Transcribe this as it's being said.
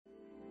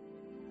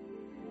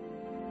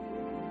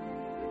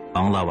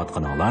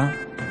Аңлаватқаныңла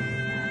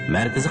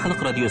Мәркәзи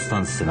Халық радио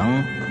станциясының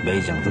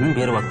Бейҗиңдән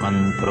беріп атқан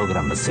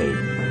программасы.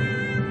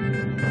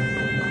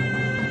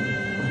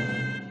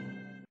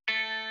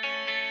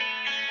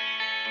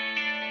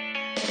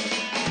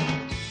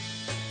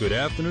 Good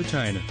afternoon,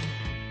 China.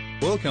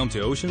 Welcome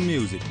to Ocean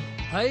Music.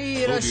 は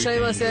い、いらっしゃい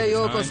ませ。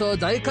ようこそ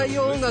大海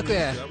洋音楽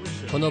へ。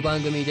この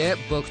番組で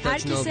僕た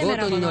ちのボー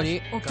トに乗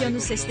り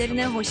Okyanus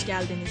seslerine hoş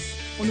geldiniz.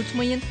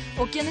 Unutmayın,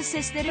 Okyanus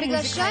sesleri müzik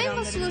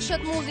Приглашаем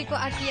слушать музыку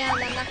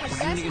океана на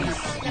Хасарском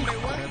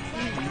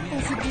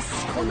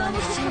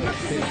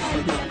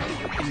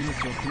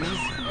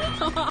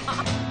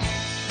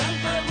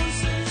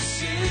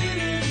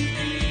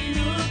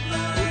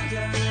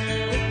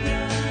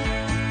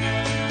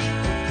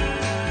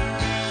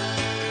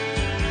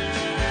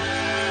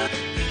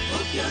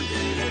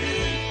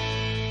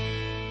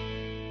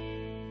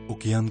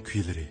Океан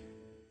күйләре.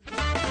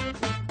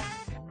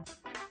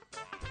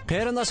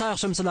 Qarindosh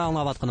yaxshimsizlar,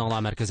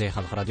 anglayotganinglar Markaziy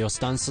Xalq radio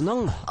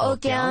stansiyaning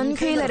Okean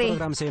Kuylari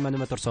programmasi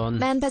menimi tursin.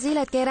 Men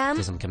Fazilat Keram.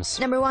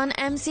 Number 1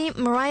 MC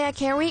Mariah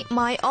Carey,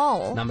 My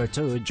All. Number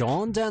 2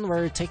 John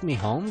Denver, Take Me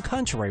Home,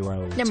 Country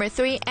Road. Number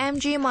 3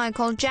 MG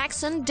Michael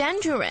Jackson,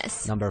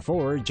 Dangerous. Number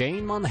 4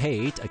 Jane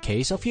Monhate, A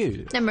Case of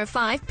You. Number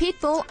 5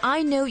 Pitbull,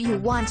 I Know You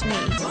Want Me.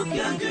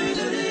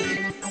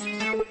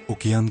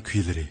 Океан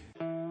күйләре.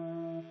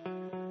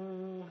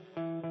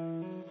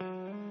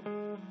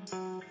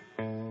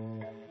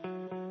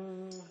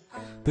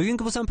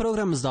 Bugungi bu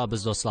programmamizda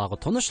biz do'stlarga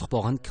tanishlik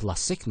bo'lgan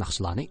klassik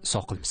naqshlarni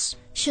soqilamiz.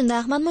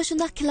 Shundaq, mana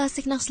shundaq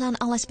klassik naqshlarni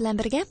anglash bilan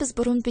birga biz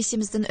burun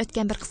beshimizdan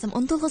o'tgan bir qism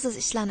unutulg'isiz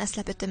ishlarni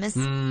eslab o'tamiz.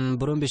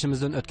 Burun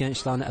beshimizdan o'tgan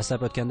ishlarni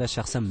eslab o'tganda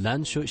shaxsan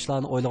men shu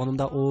ishlarni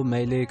o'ylaganimda u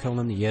mayli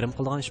ko'nglimni yerim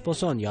qilgan ish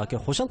bo'lsin yoki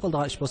xushal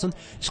qilgan ish bo'lsin,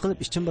 ish qilib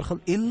ichim bir xil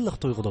illiq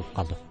tuyg'u bo'lib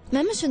qoldi.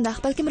 Mana shundaq,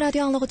 balkim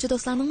radio anglag'uvchi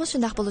do'stlarning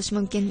shundaq bo'lishi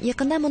mumkin.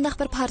 Yaqinda bundaq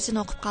bir parchani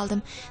o'qib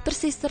qoldim. Bir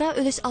sestra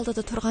o'lish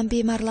oldida turgan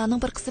bemorlarning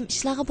bir qism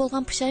ishlarga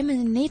bo'lgan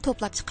pushaymonini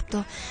to'plab chiqibdi.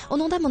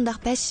 Uningda mundaq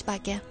 5 ish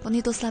bor. Buni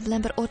do'stlar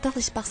bilan bir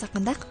o'rtoqlashib baqsaq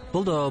qanday?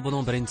 Bo'ldi,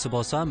 buning birinchisi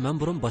bo'lsa, men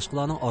burun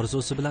boshqalarning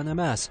orzusi bilan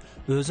emas,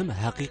 o'zim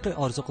haqiqiy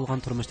orzu qilgan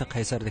turmushni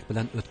qaysarlik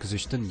bilan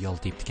o'tkazishdan yo'l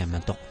tepib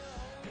ekanman.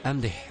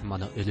 Endi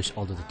mana o'lish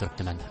oldida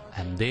turibman.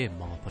 Endi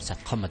menga fursat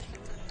qolmadi.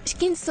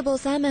 Ikkinchisi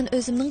bo'lsa, men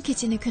o'zimning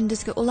kechini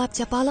kunduzga ulab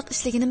jafoliq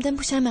ishlaganimdan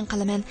pushaymon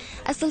qilaman.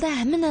 Aslida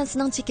hamma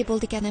narsaning cheki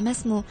bo'ldi ekan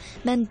emasmi?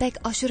 Men bek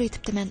oshur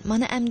etibdiman.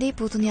 Mana endi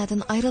bu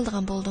dunyodan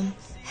ayrilgan bo'ldim.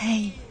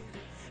 Hey.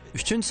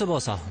 Üçüncüsü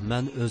bo'lsa,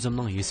 men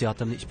o'zimning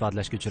hissiyotimni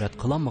ifodalashga jur'at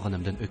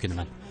qilolmaganimdan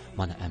o'kinaman.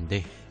 Mana endi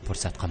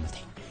fursat qolmadi.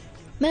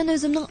 Men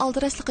o'zimning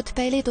aldirashligi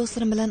tufayli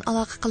do'stlarim bilan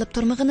aloqa qilib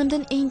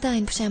turmaganimdan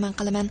intayin pushaymon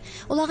qilaman.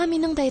 Ularga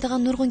mening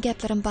deydigan nurg'un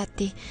gaplarim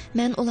botdi.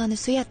 Men ularni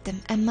suyatdim,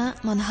 ammo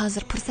mana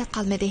hozir fursat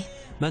qolmadi.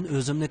 Men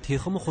o'zimni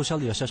texmi xushal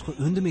yashashga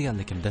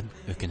undimaganligimdan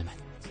o'kinaman.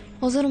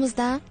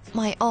 Huzurimizda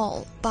My All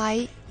by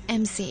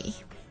MC.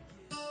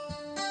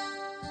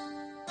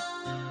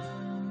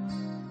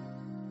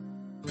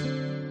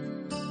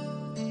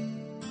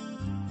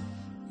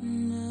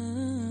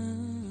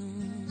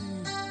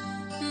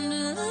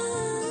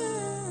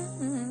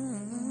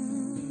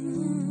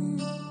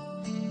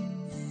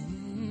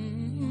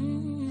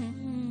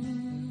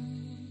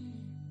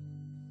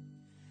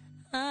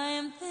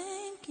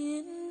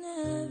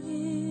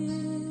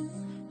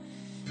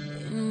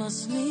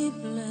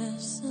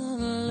 Sleepless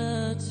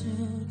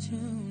solitude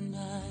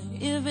tonight.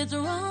 If it's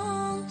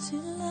wrong to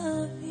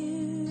love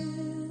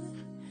you,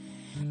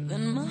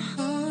 then my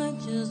heart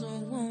just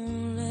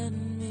won't let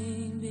me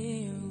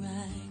be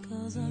right.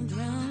 'Cause I'm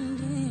drowned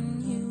in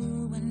you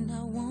and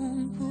I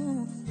won't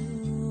pull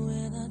through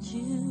without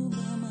you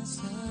by my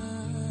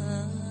side.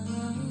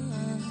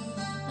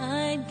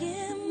 I'd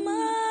give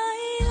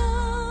my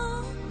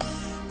all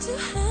to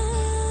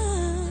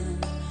have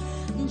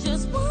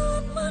just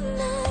one more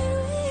night.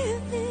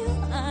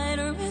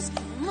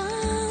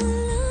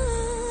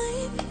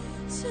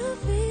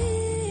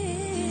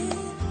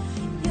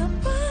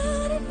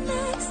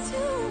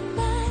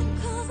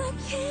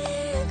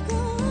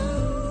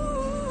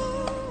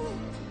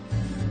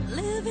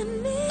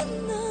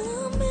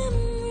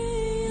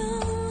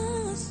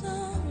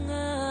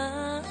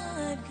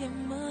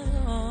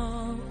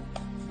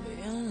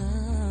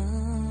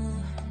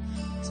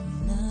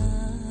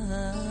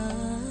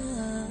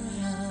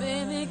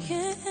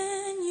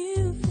 Can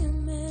you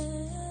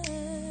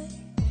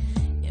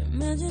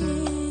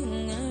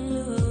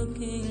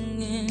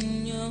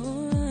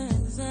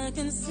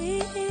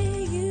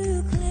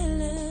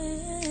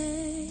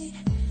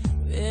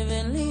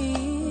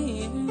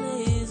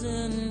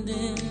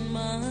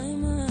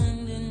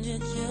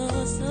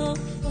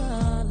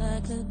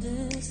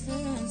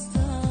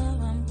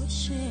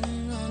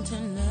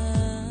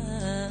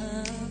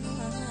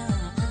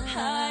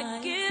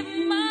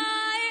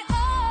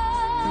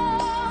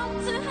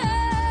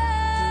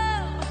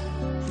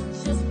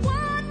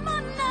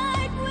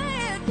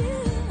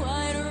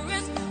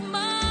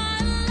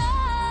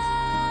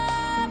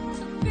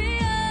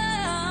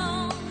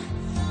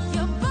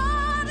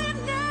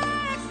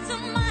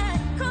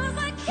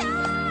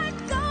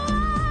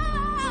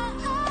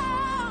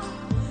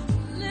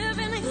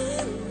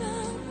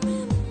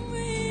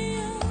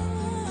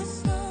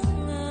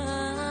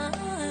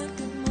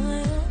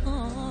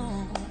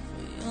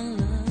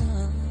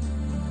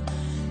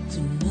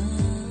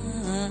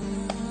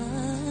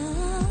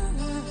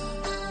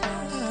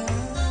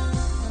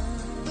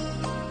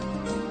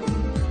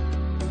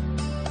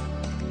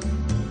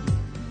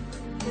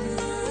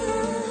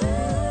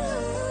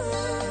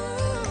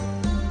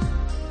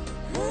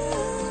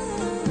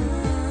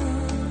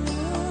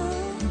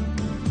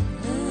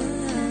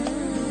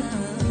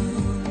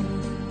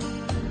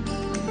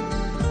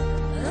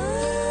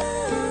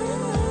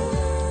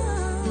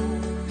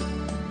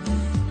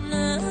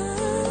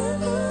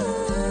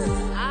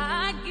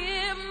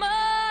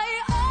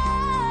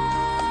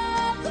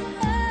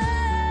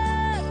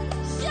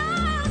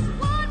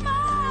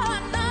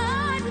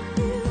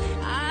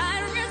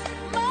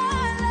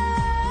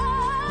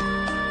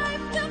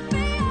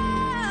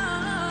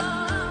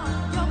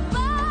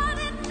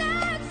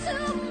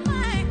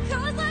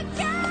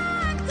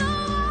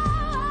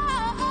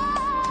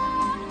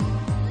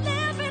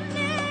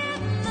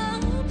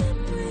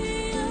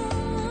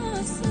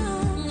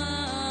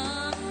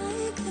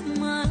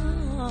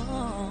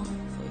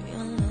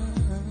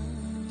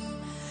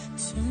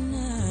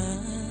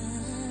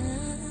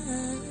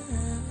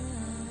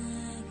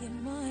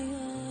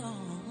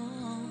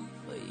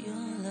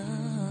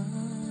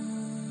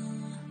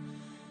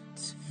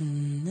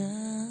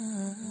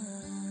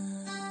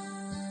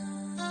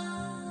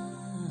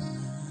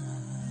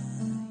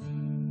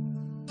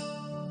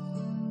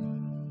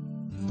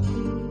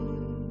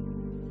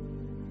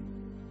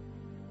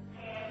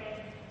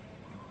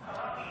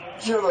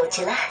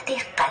Yo'lovchilar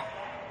diqqat.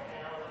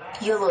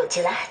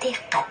 Yo'lovchilar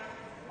diqqat.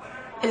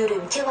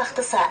 Urumchi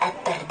vaqti soat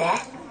 1da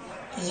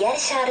Yer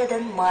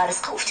sharidan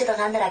Marsga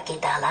uchadigan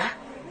raketalar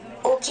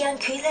okean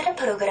kuylari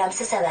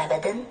programmasi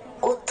sababidan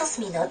 30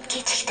 minut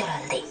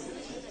kechiktirildi.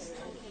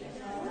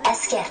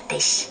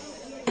 Eskartish.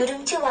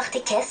 Urumchi vaqti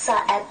kech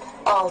soat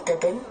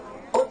 6dan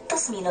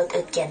 30 minut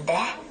o'tganda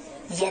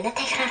yana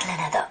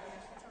takrorlanadi.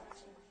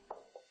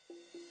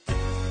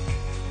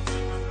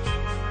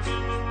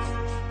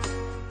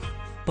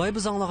 Boy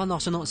biz anlagan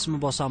naqshining ismi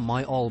bo'lsa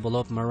My All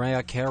bo'lib,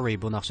 Mariah Carey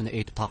bu naqshini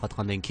aytib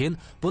taqatgandan keyin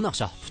bu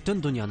naqsha butun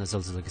dunyoni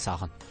zilzilaga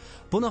solgan.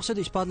 Bu naqshida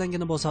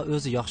ifodalangani bo'lsa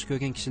o'zi yaxshi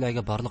ko'rgan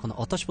kishilarga borlig'ini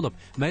atash bo'lib,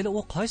 mayli u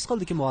qaysi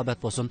qildagi muhabbat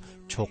bo'lsin,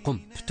 cho'qim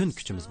butun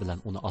kuchimiz bilan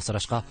uni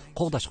asrashga,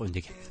 qo'g'dashga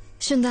undigan.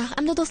 Shunda,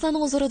 amda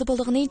do'stlarning huzurida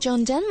bo'ldig'ini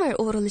John Denver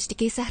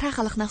o'rilishdagi sahra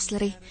xalq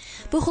naqshlari.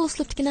 Bu xil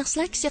uslubdagi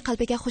naqshlar kishi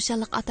qalbiga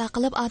xushallik ato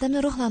qilib, odamni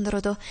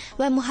ruhlantiradi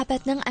va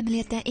muhabbatning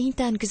amaliyotda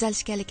intan go'zal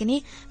ekanligini,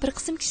 bir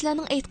qism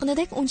kishilarning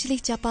aytganidek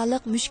unchalik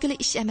jafoliq, mushkul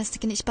ish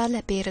emasligini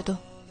isbotlab beradi.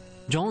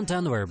 John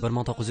Denver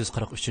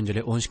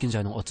 1943-yili 12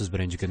 ayning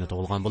 31-kuni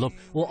tug'ilgan bo'lib,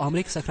 u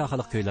Amerika sahra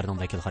xalq kuylarining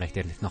vakil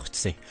xarakterlik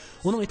naqshchisi.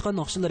 Uning aytgan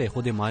naqshlari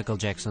xuddi Michael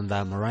Jackson va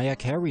Mariah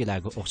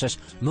Careylarga o'xshash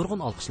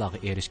nurg'un olqishlarga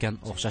erishgan,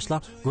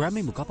 o'xshashlar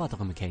Grammy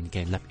mukofotiga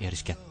keyinlab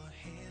erishgan.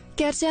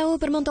 Gerçi u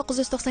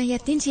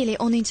 1997-yili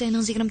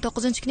 10-ayning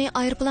 29-kuni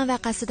aeroplan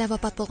vaqasida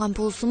vafot bo'lgan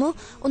bo'lsa-mu,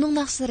 uning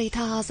naqshlari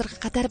ta hozirga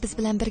qadar biz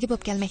bilan birga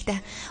bo'lib kelmoqda.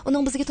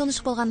 Uning bizga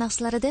tonish bo'lgan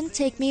naqshlaridan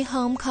Take Me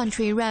Home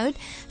Country Road,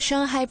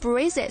 Shanghai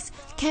Breezes,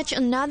 Catch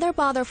Another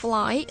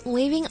Butterfly,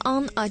 Living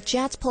on a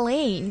Jet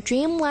Plane,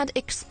 Dreamland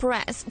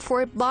Express, For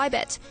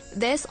Bybet,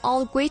 This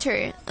All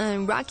Glitter,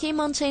 Rocky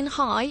Mountain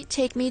High,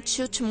 Take Me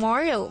to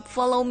Tomorrow,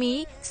 Follow Me,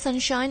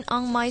 Sunshine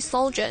on My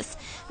Soldiers,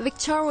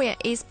 Victoria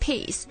is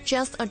Peace,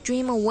 Just a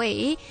Dream Away,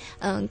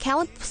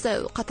 Calypso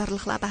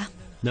qatorliqlar bor.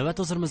 Navbat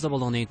o'zirimizda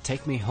bo'lgan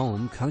Take Me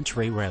Home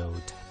Country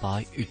Road by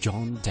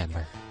John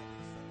Denver.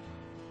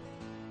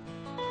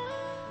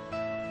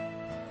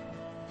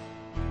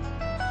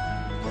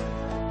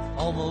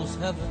 Almost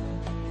heaven,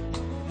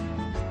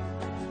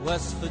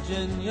 West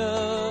Virginia,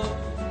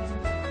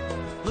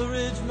 Blue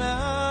Ridge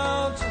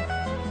Mountain,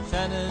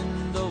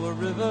 Shenandoah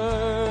River.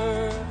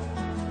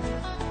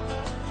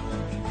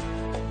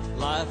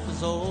 Life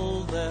is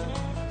old there,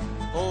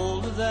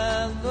 older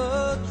than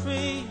the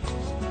trees,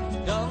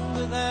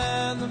 younger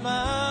than the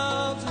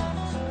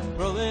mountains,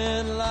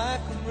 growing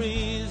like a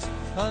breeze.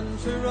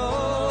 Country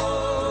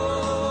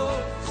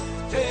roads,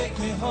 take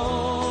me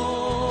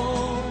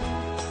home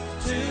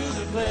to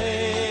the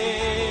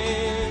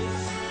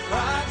place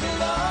where I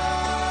belong.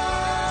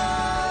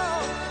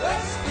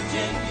 West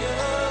Virginia,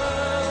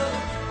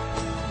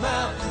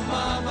 Mountain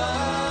Mama,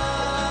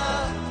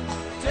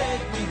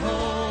 take me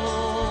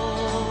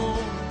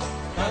home.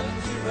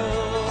 Country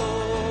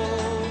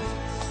roads,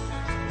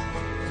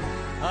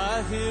 I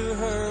hear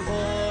her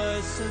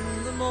voice in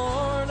the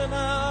morning,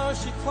 how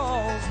she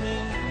calls me.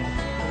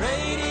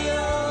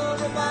 Radio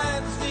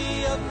reminds me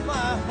of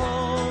my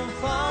home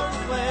far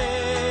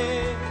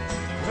away.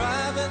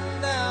 Driving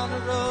down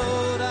the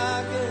road, I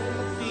get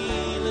the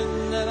feeling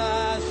that I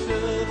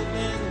should have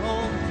been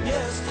home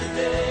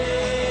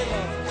yesterday,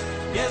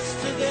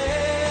 yesterday.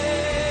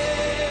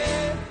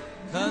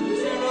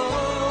 Country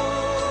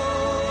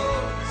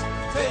roads,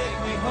 take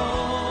me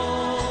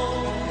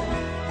home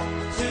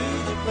to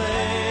the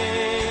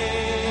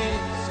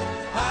place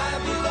I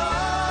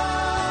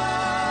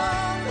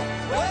belong.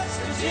 West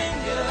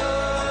Virginia,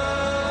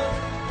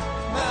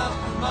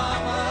 Mountain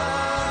Mama,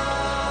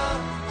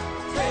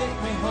 take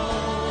me home.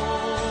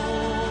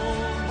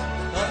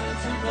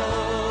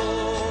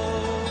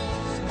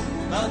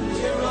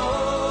 Country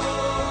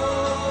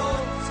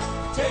roads,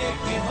 take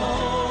me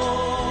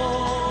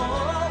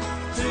home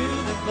to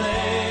the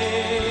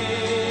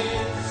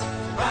place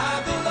I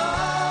belong.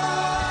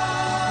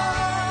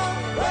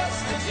 West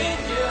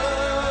Virginia,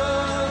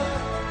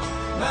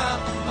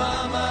 Mountain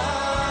Mama,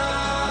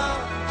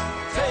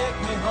 take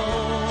me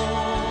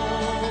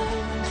home.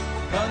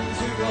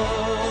 Country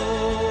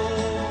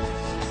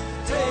roads,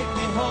 take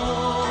me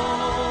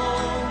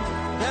home.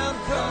 Down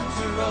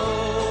country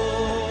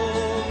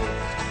roads,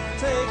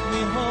 take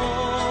me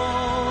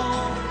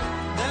home.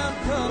 Down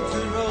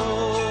country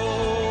roads.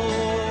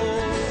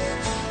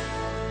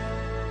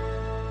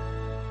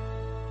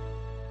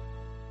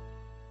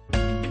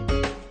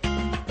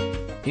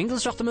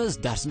 English vaqtimiz,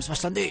 darsimiz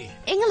boshlandi.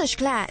 English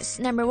class,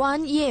 number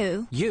 1,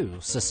 you. You,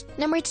 siz.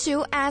 Number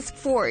 2, ask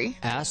for.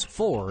 Ask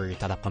for,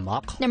 talab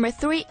qilmoq. Number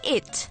 3,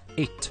 it.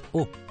 It,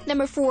 u.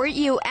 Number 4,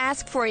 you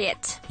ask for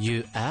it.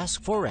 You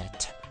ask for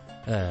it.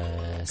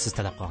 Siz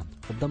talab qilgan.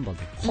 Xubdan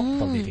bo'ldi. Xo'p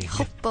bo'ldi.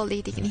 Xo'p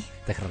bo'ldi degani.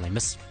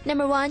 Takrorlaymiz.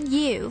 Number 1,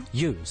 you.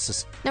 You,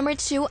 siz. Number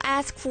 2,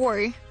 ask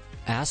for.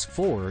 Ask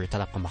for,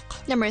 talab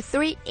qilmoq. Number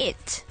 3,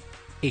 it.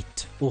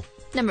 It, u.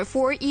 Number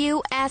 4,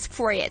 you ask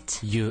for it.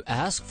 You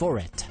ask for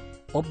it.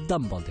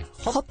 Obdan bo'ldi.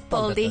 Xo'p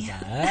bo'ldi.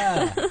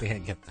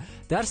 Degan gap.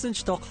 Darsni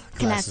chiqtoq.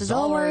 Class is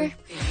over.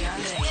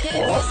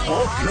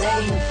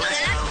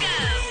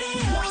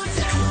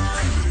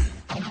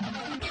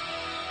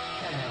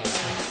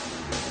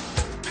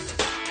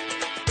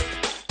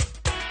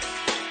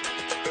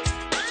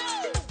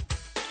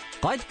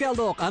 Qaytib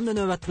keldik. Endi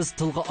navbat biz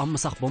tilga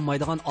olmasak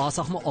bo'lmaydigan,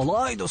 asaqmi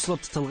alayda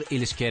uslubda tilga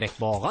elish kerak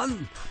bo'lgan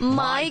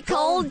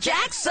Michael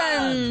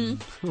Jackson.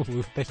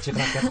 Pek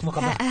chiqarib ketdikmi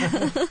qana?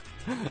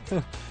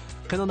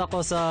 Qanday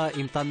qolsa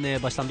imtihonni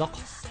boshlandik.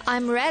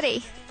 I'm ready.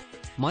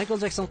 Michael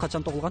Jackson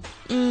qachon tug'ilgan?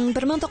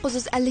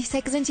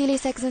 1958 yili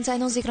 8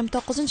 oyning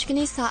 29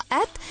 kuni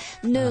soat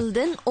 0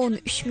 dan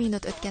 13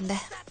 minut o'tganda.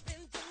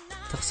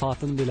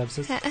 Soatini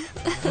bilasiz.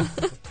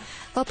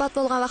 Vafot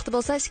bo'lgan vaqti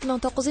bo'lsa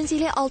 2009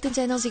 yili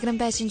 6 oyning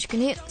 25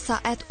 kuni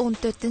soat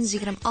 14 dan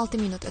 26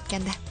 minut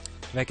o'tganda.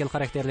 Vakil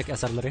xarakterlik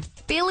asarlari.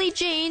 Billie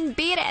Jean,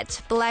 Beat It,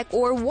 Black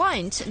or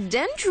White,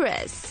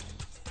 Dangerous.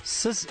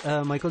 Siz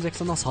Michael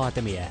Jacksonning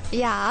soatimi ya?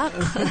 Ya.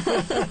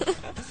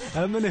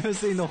 Hamma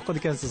narsani o'qib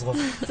ekansiz g'o.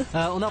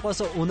 Una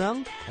qolsa uning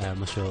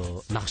shu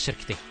naqsh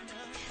shirkati.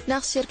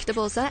 Naqsh shirkati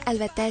bo'lsa,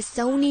 albatta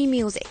Sony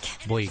Music.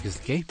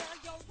 Bo'yigizligi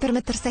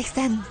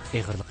 1.80 m.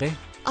 Eg'irligi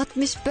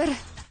 61.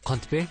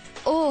 Qantipi?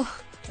 Oh.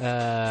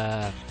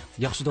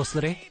 Yaxshi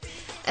do'stlari?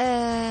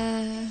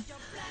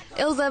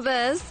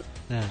 Elizabeth.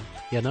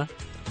 Yana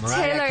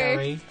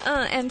Taylor.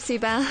 MC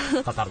ba.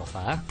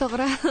 Qatarliqlar.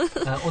 To'g'ri.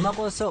 Una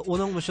qolsa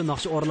uning shu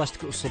naqsh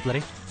o'rlashdagi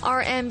uslublari.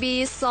 R&B,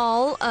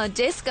 soul,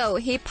 disco,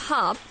 hip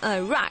hop,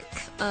 rock,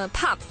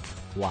 pop.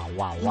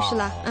 Wow.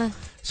 Shular.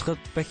 Chiqib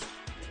pek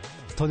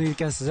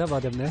taniyotgansiz bu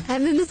odamni.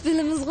 Hammamiz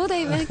bilamiz-ku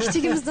deyman.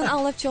 Kichigimizdan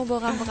anglab cho'g'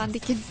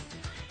 bo'lgan-dekin.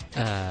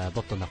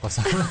 Bo'ptuna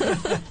qolsa.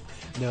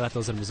 Navbat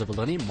o'zimizni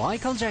bildirni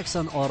Michael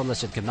Jackson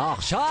oralashgan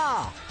naqsha.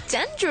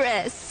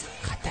 Dangerous.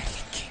 Xatarlik.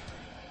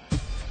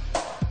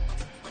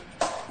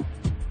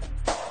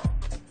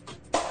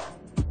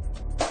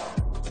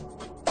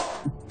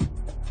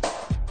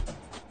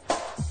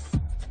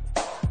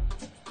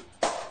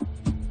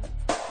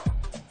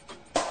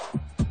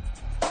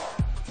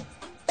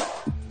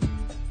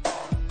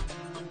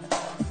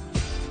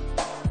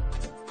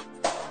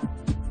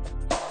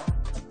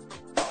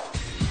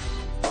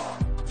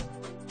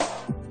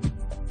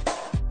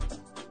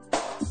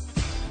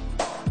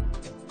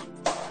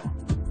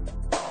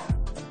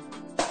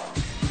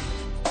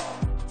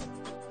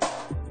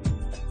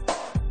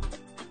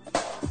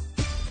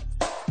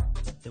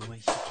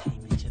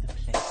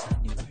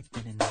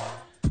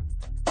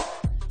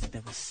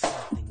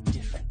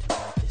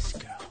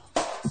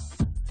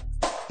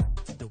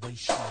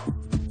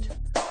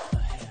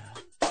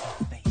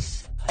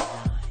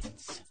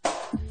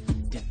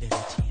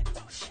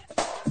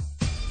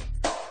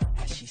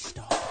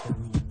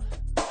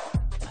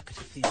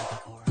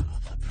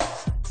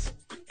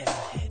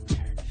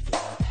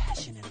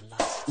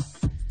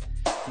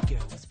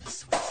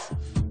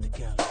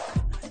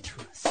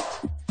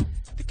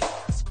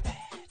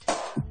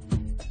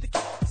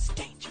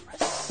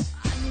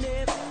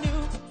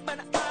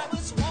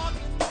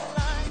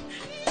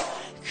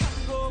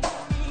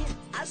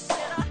 I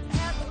said I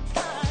had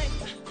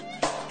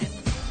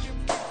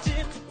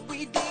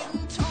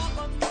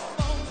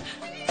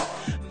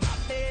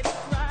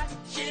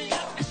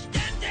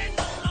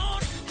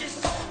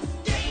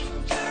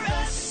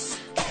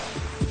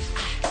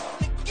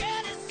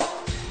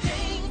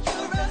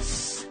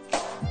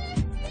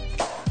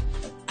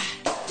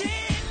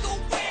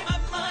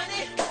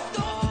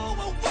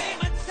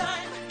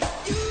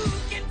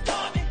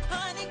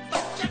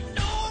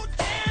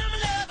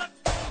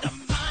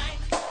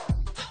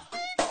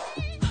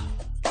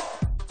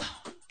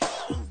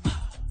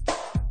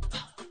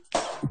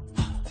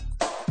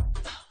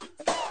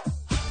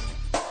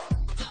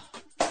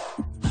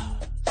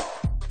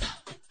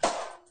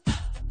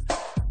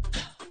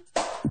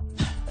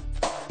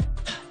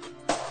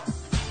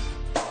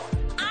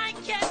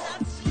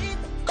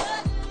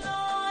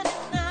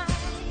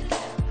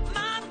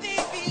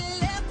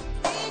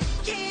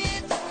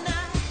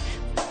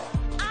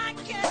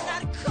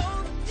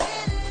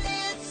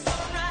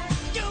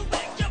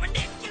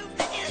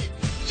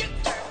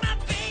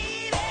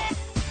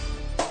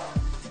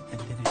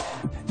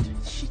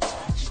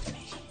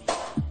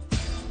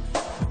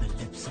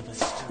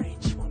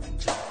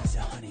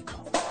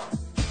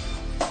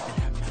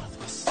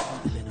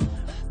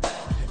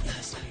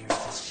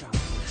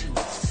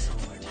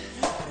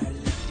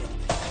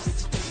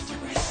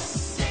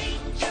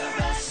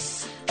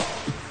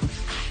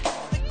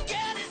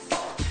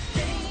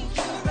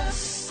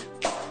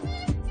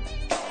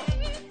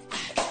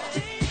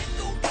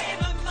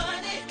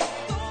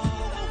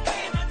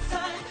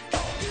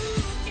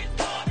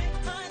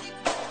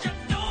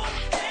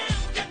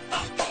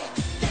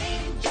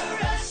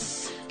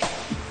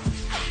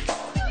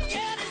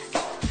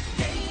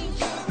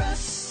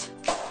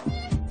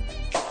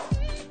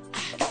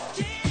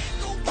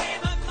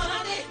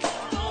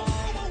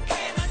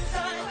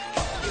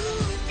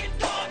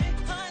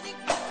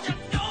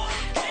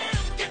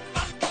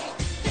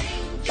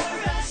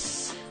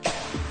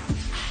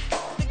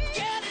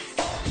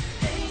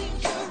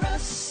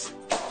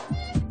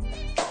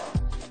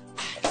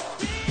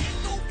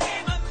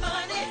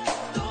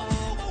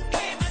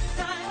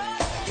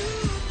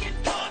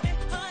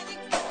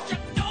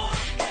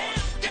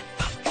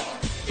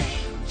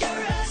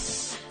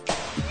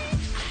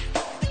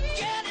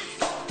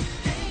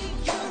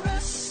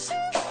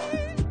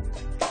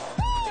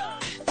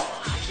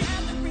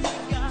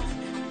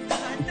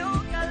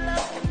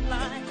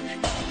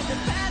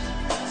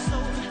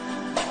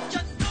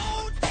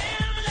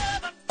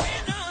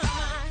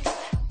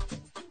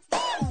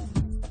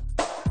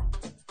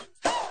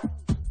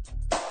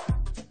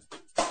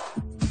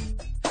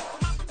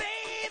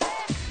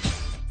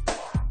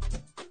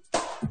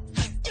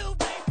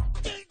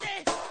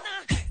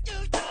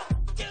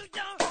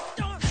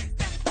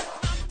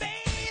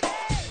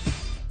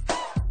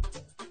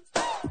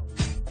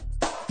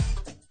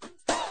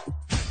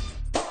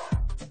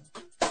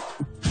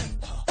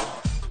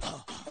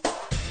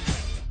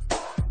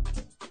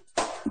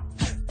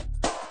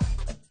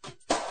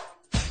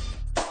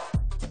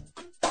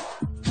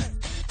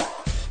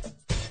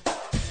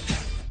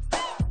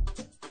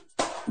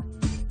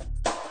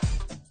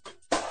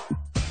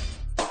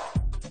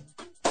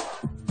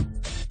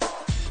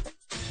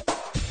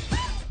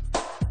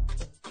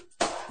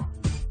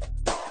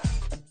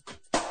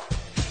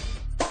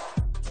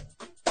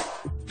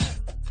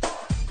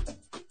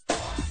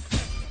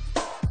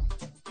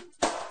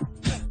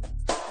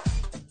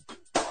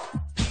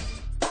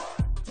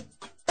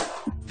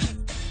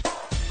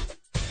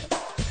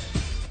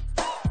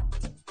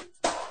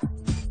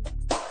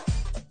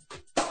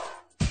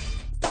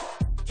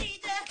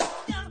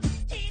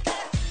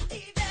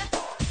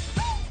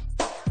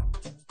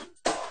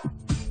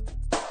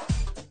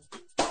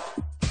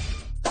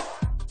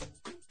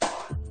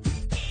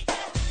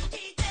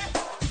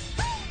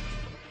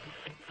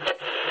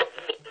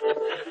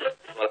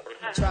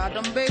Tried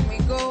to make me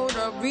go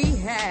to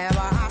rehab.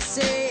 I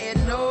said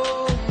no.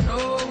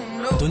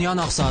 Dünya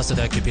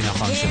naqsasida kipina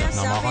qanşılıq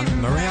namağın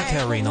Mariah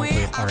Carey'nin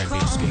qoyuq R&B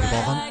üstüge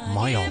bağın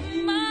My Own.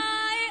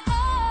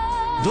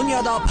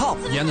 Dünyada pop,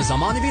 yani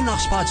zamanıvi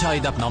naqş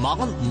parçayı deb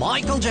namağın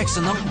Michael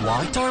Jackson'ın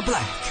White or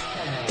Black.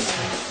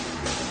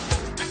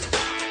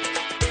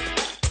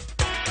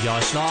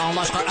 Yaşlar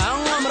anlaşqa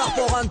ən amraq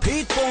bolğan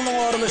Pitbull'un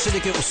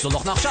oruluşidagi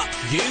usulluq naqşa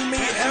Give Me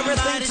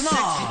Everything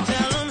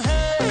Tonight.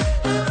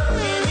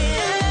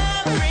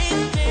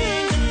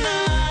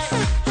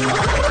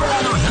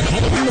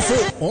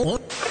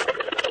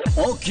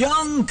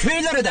 Okyan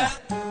köylerinde.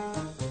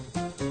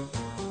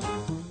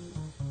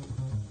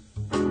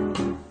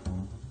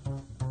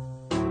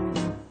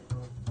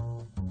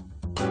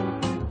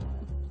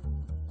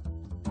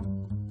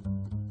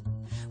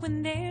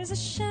 When there's a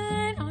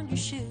shine on your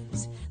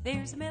shoes,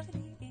 there's a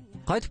melody in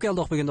your... Qaytib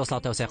keldik bugun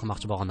do'stlar, tavsiya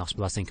qilmoqchi bo'lgan naqsh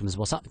plastinkamiz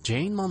bo'lsa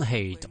Jane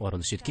Monheit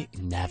orulishidagi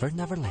Never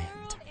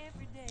Neverland.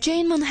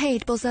 Jane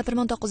Monheit bo'lsa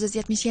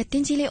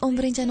 1977-yili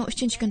 11-ayning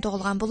 3-kun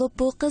tug'ilgan bo'lib,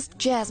 bu qiz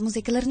jazz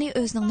musiqalarini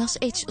o'zining naqsh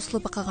aytish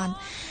uslubi qilgan.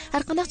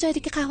 Har qanday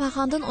joydagi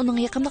qahvaxonadan uning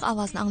yoqimli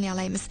ovozini anglay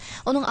olamiz.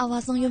 Uning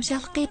ovozining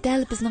yumshoqligi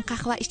dal bizning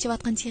qahva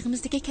ichayotgan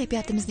chig'imizdagi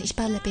kayfiyatimizni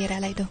ifodalab bera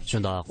oladi.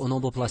 Shundoq, uning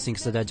bu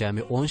plastinkasida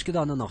jami 12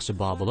 dona naqshi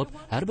bor bo'lib,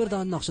 har bir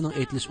dona naqshining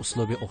aytilish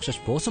uslubi o'xshash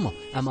bo'lsa-mu,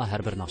 ammo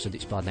har bir naqshida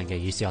ifodalangan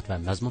hissiyot va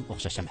mazmun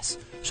o'xshash emas.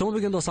 Shunga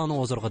bugun do'stlarning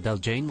huzuriga dal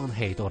Jane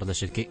Monheit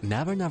orulishidagi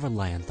Never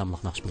Neverland nomli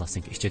naqsh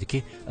plastinka ichidagi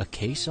A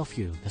Case of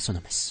You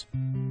sunamiz.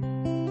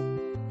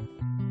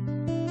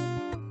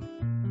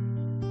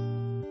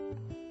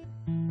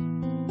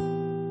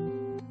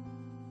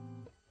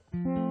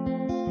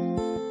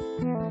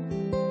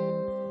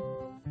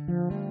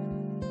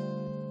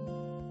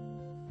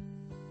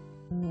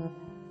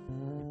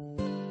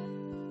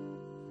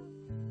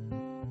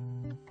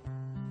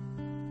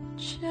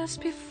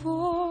 Just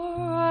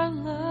before our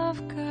love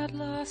got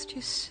lost,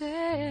 you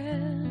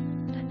said,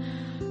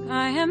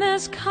 I am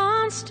as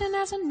constant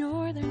as a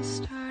northern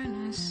star. And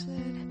I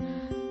said,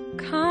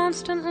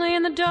 constantly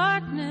in the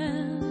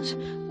darkness,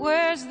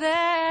 where's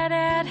that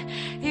at?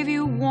 If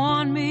you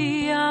want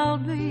me, I'll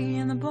be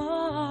in the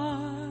bar,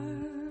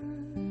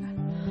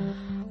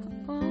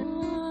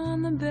 on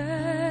the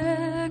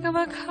back of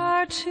a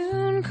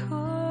cartoon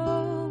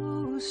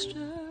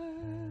coaster,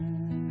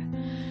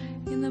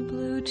 in the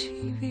blue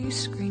TV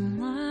screen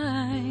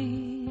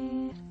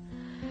light.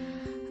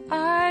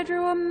 I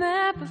drew a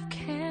map of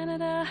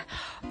Canada,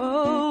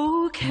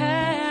 oh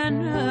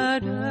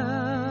Canada,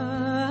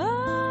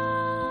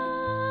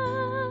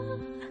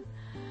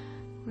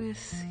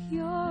 with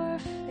your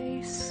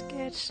face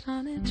sketched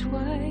on it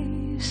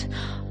twice.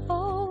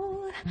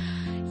 Oh,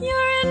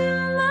 you're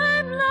in my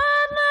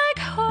blood like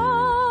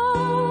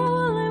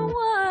holy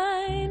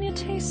wine. You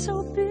taste so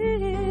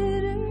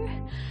bitter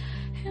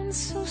and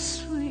so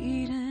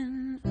sweet,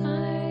 and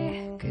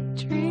I could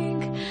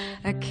drink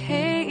a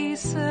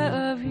case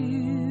of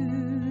you,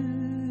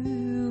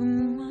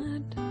 my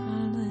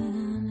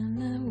darling, and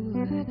I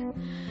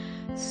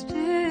would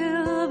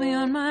still be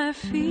on my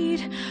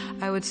feet.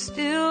 I would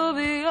still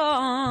be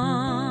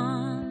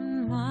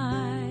on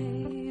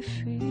my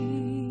feet.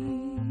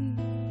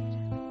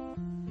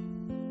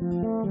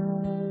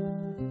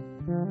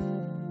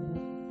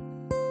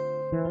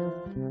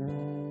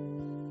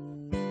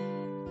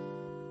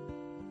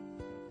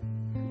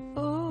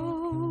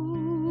 Oh,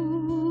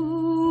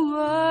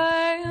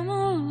 I am a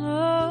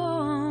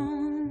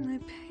lonely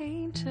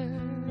painter.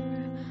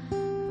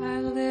 I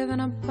live in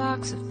a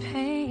box of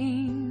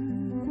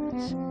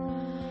pains.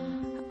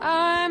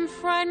 I'm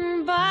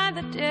frightened by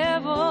the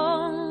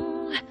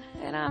devil,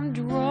 and I'm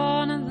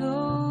drawn to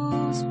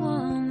those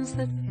ones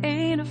that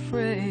ain't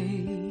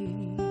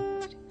afraid.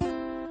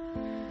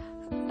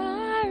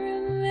 I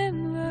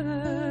remember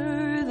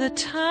the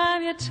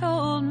time you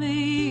told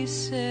me, you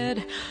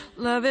said,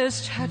 love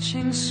is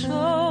touching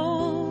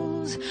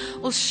souls.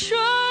 Well,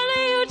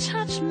 surely you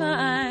touch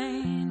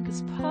mine,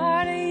 'cause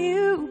part of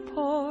you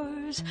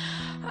pours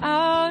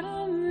out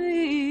of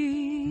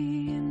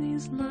me in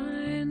these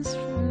lines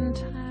from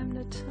time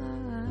to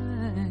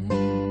time.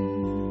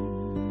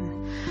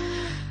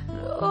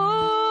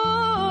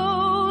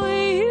 Oh,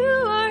 you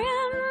are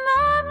in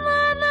my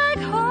blood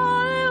like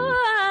holy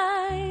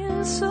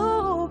wine, so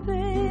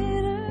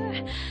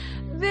bitter,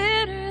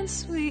 bitter and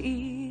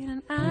sweet,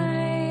 and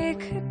I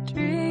could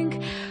drink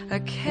a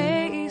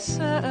case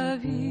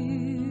of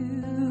you,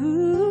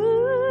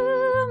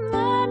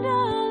 my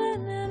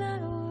darling, and I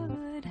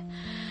would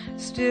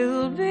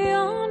still be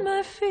on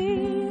my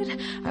feet.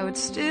 I would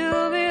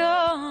still be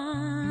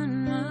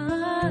on my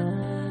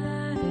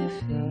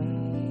feet.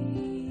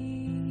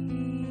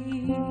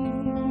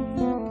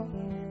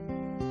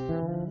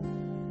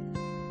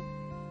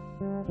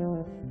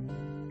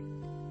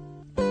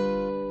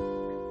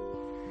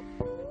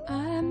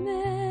 I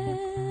met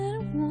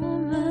a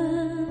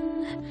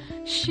woman,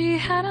 she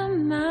had a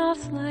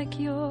mouth like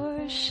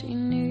yours, she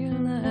knew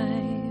your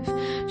life,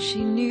 she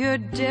knew your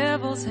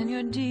devils and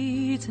your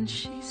deeds, and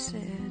she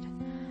said,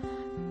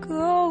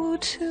 go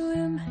to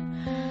him.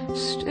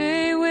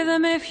 Stay with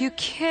him if you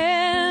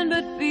can,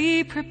 but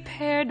be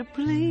prepared to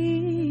bleed.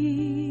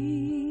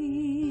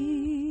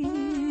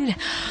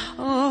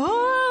 Oh,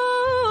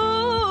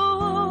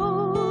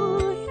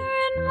 you're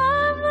in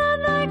my blood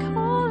like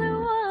holy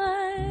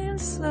wine,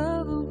 so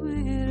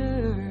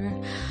bitter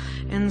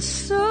and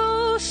so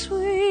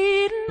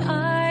sweet, and I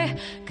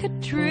could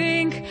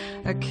drink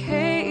a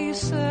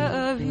case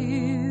of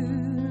you.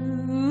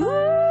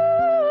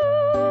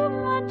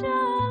 My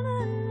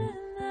darling, and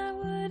I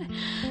would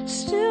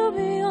still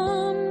be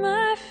on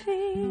my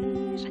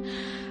feet.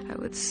 I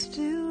would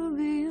still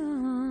be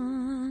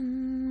on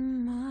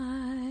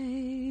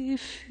my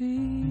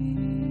feet.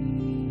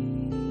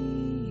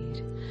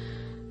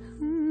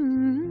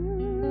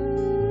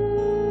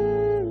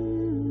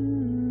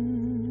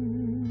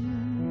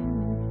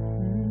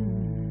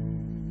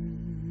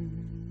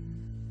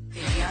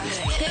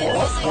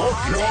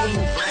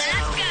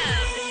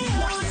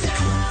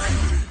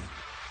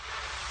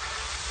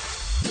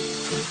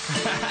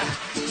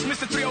 It's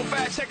Mr.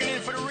 305 checking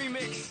in for the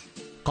remix.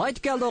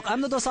 Qaytib keldik.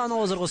 Әмді достарны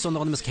озырғы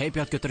сұндығымыз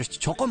кейпият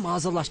көтірішті чоқым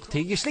hazırlaştық.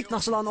 Tegishlik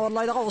naqshlarni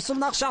orlaydigan usul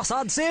naqsh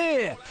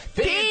shahzodasi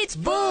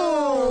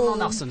Pitbull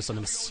naqshini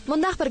sunamiz.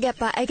 Mundaq bir gap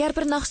bor. Agar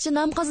bir naqshchi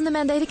nom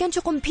qozinaman deydigan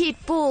cho'qim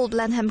Pitbull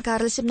bilan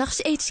hamkorlashib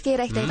naqsh aytish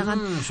kerak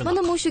deydigan. Mana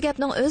bu shu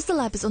gapning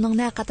o'zida biz uning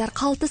naqadar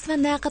qaltis va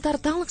naqadar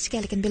dangliq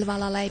ekanligini bilib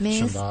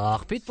olaymiz.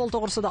 Shundoq, Pitbull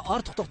to'g'risida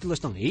ortiq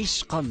to'xtalishning hech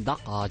qanday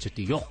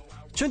hojati yo'q.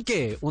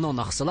 Chunki uning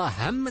naqshilar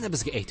hammani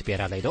bizga aytib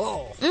beralaydi.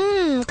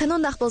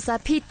 Qanundaq bo'lsa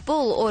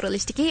Pitbull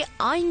o'rilishdiki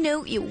I know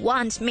you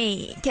want me.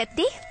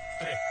 Ketdi?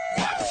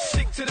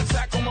 Stick to the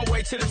top on my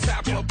way to the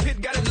top. Pit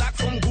got it locked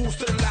from goose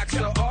to the locks.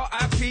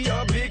 R.I.P. a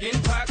big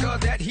in Parker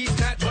that he's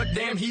not, but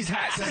damn he's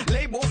hot.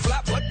 Label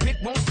flop, but Pit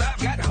won't stop.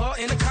 Got her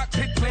in the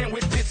cockpit playing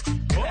with bits.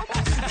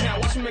 Now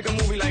watch me make a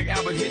movie like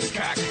Albert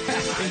Hitchcock.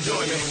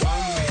 Enjoy me.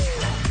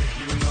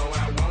 You know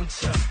I want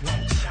you.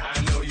 I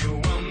know you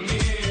want me.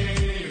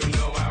 You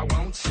know I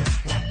want you.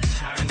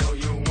 I know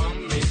you want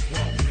me.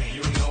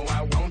 You know I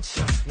want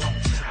you.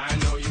 I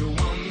know you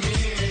want me.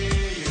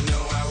 You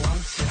know I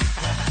want you.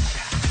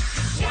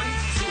 1,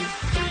 2,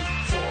 3,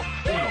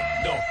 4.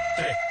 1, 2,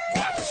 3,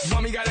 4.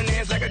 Mommy got an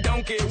ass like a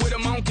donkey with a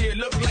monkey.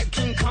 Look like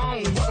King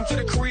Kong. Welcome to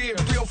the crib.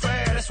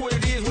 305. That's what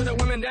it is with the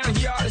women down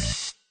here. All the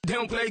they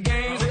don't play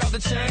games. They off the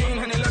chain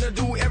and they love to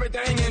do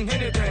everything and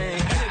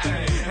anything.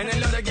 And they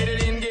love to get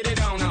it in, get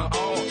it on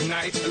all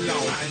night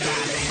long. I know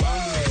you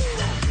want me.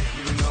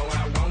 You know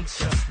I want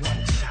you.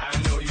 I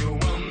know you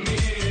want me.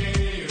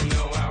 You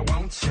know I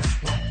want you.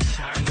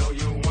 I know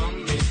you want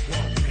me.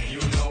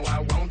 You know I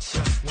want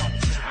you.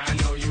 I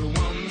know you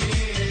want me.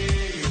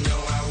 You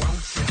know I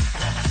want you.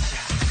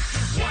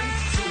 1,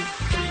 2,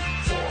 3,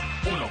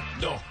 4. 1,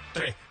 2,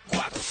 3,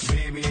 4.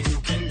 Baby, you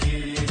can get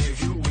it if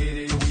you with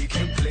it. We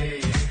can play.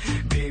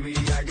 Baby, I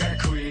got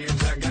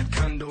cribs, I got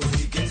condos,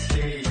 we can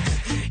stay.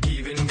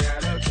 Even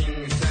got a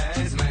king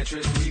size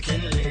mattress we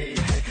can lay.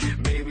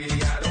 Baby,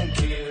 I don't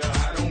care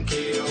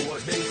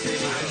what they say. I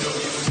know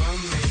you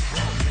want me.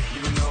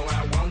 You know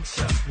I want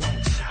you.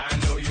 I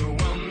know you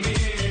want me.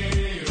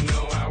 You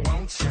know I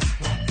want you.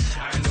 I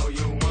know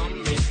you want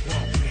me.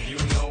 You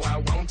know I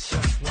want you.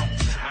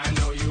 I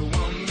know you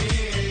want me.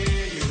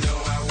 You know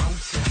I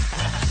want you.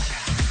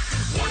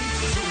 1,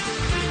 2,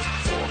 3,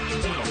 4.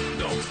 1,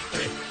 2,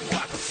 3,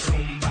 4.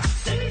 Rumba,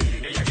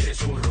 ella quiere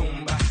su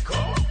rumba.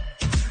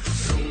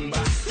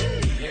 Rumba,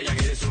 ella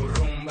quiere su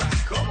rumba.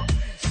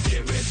 Si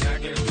es verdad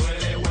que tú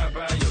eres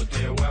guapa, yo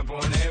te voy a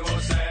poner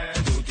gozar.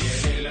 Tú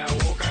tienes la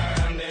boca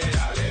grande,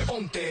 dale,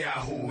 ponte a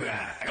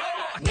jugar.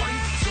 1,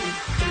 2,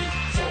 3,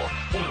 4.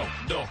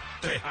 1, 2,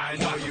 3. I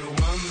know you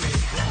want me.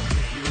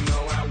 You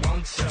know I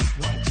want you.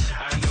 I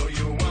know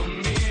you want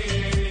me.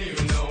 You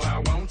know I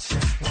want you.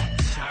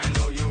 I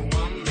know you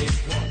want me.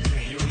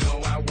 You know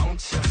I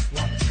want you.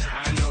 I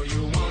know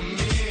you want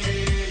me.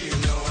 You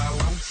know I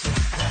want you.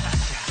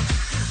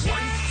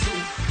 1, 2,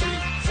 3,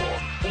 4.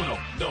 1,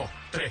 2,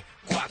 3,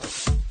 4.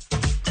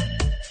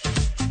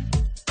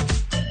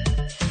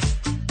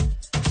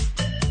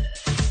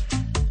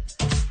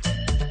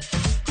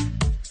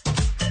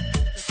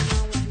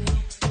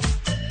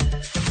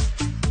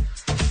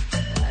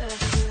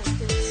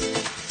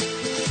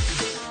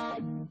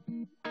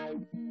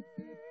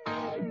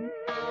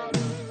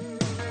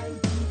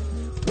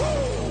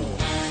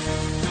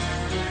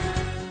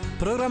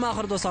 Program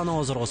oxirida dostlarning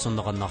hozirga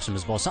sundigan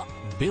naqshimiz bo'lsa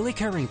Billy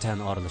Carrington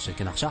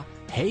oralashgan naqsha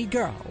Hey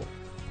Girl.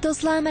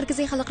 Do'stlar,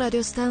 Markaziy xalq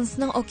radio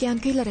stansiyasining Okean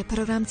kuylari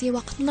programmasi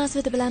vaqt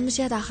munosabati bilan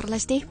mushada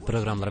oxirlashdi.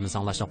 Programmalarimizni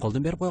anglashni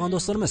qo'ldan berib qo'ygan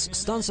do'stlarimiz,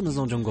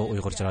 stansiyamizning Jungo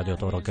Uyg'urcha radio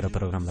to'g'ri kirib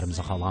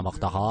programmalarimizni xohlagan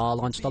vaqtda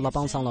xohlagancha tanlab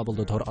olsanglar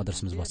bo'ldi. To'g'ri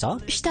adresimiz bo'lsa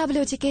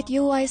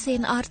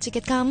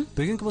www.uicnr.com.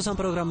 Bugungi bo'lgan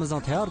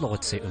programmamizning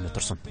tayyorlovchisi Umid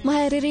Tursun.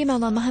 Muharriri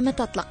Mavlon Muhammad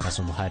Tatliq.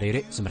 Rasul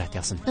muharriri Zumrat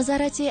Yasin.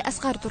 Nazoratchi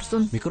Asqar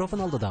Tursun. Mikrofon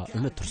oldida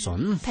Umid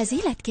Tursun.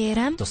 Fazilat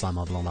Keram. Do'stlar,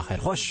 bilan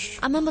xayr xo'sh.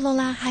 Aman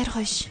bo'linglar, xayr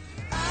xo'sh.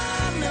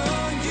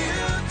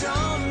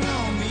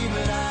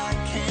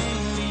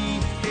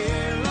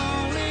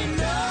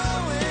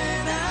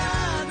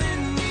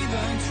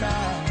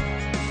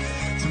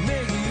 To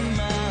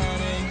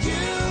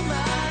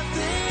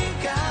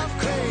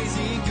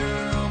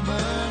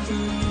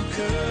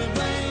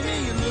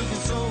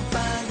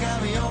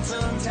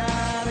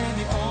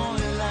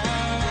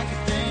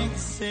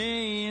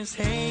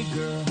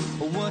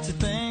What you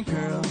think,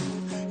 girl?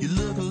 You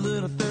look a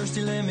little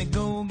thirsty, let me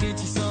go get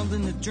you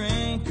something to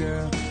drink,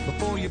 girl.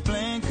 Before you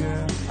blink,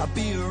 girl, I'll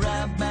be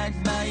right back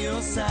by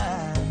your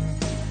side.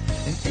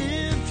 And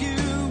if you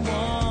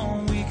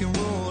want, we can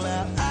roll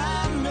out.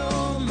 I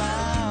know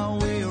my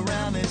way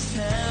around this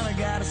town. I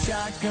got a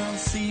shotgun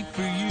seat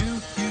for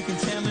you. You can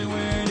tell me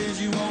where it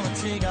is you want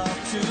to take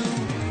off to.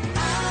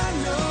 I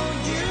know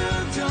you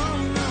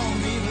don't know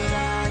me, but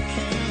I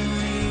can't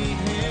leave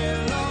here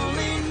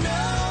lonely,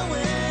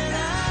 knowing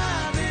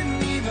I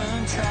didn't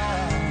even try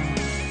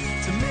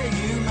to make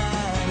you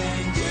mine.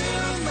 And you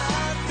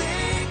might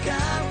think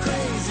I'm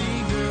crazy,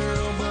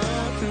 girl,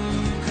 but who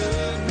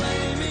could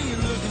blame me?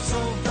 You're looking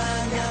so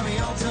fine, got me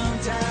all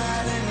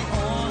tongue-tied, and the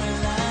only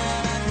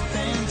line I can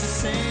think to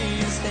say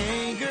is,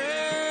 hey, girl,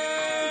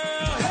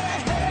 hey,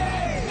 hey.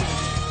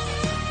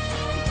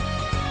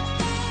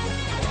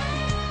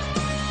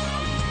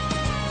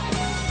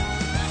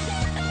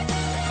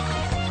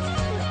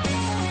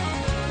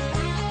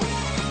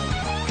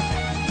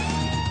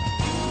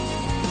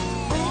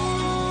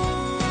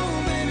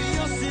 Ooh, baby,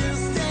 you're still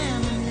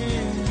standing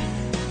here.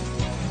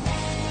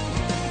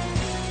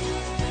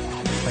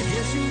 I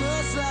guess you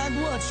must like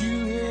what you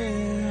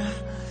hear.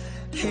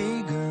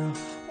 Hey girl,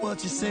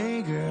 what you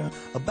say, girl,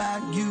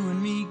 about you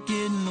and me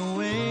getting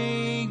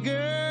away,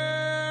 girl?